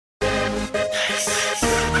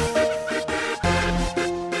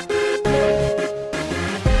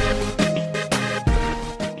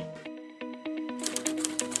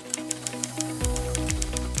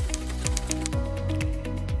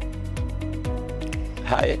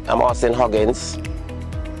Hi, I'm Austin Huggins,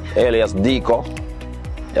 alias Deco.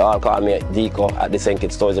 They all call me Deco at the St.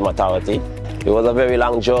 Kitts Tourism Authority. It was a very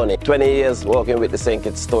long journey. 20 years working with the St.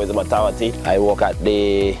 Kitts Tourism Authority. I work at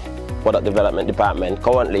the Product Development Department.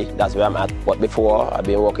 Currently, that's where I'm at. But before, I've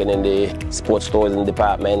been working in the Sports Tourism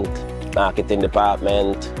Department, Marketing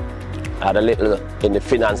Department. I had a little in the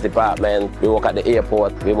Finance Department. We work at the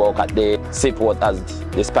airport. We work at the seaport as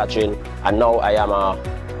dispatching. And now I am a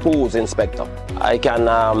cruise inspector. I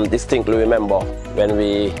can distinctly remember when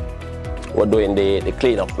we were doing the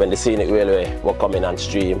cleanup, when the scenic railway were coming on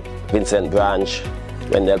stream. Vincent Branch,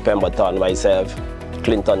 Wendell Pemberton, myself,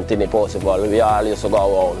 Clinton, Tinney Percival, we all used to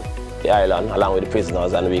go around the island along with the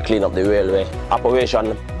prisoners and we clean up the railway.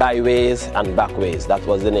 Operation Byways and Backways, that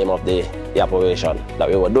was the name of the operation that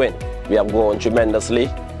we were doing. We have grown tremendously.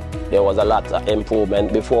 There was a lot of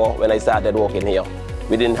improvement before when I started working here.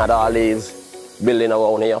 We didn't have all these buildings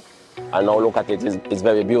around here. And now look at it, it's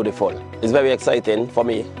very beautiful. It's very exciting for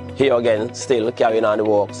me, here again, still carrying on the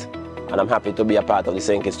works. And I'm happy to be a part of the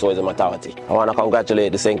St. Kitts Tourism Authority. I want to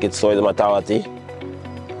congratulate the St. Kitts Tourism Authority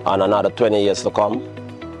on another 20 years to come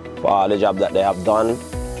for all the job that they have done.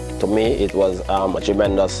 To me, it was a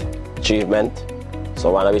tremendous achievement. So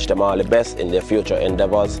I want to wish them all the best in their future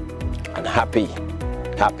endeavors and happy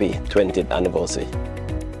 20th anniversary.